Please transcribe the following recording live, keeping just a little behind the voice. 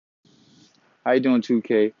How you doing,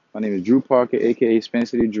 2K? My name is Drew Parker, aka Spin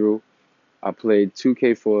City Drew. I played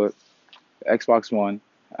 2K for Xbox One.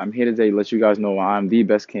 I'm here today to let you guys know I'm the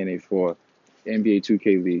best candidate for NBA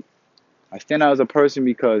 2K League. I stand out as a person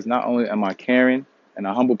because not only am I caring and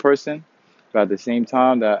a humble person, but at the same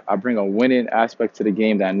time that I bring a winning aspect to the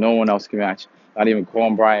game that no one else can match, not even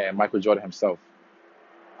Kobe Bryant and Michael Jordan himself.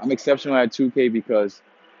 I'm exceptional at 2K because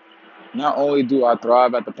not only do I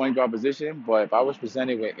thrive at the point guard position, but if I was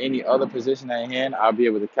presented with any other position at hand, I'll be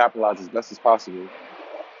able to capitalize as best as possible.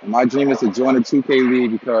 And my dream is to join the 2K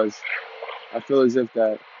League because I feel as if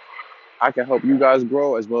that I can help you guys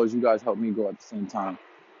grow as well as you guys help me grow at the same time.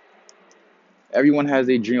 Everyone has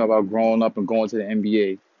a dream about growing up and going to the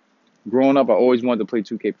NBA. Growing up, I always wanted to play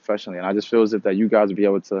 2K professionally, and I just feel as if that you guys will be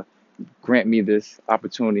able to grant me this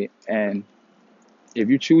opportunity. And if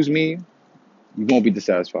you choose me, you won't be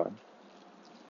dissatisfied.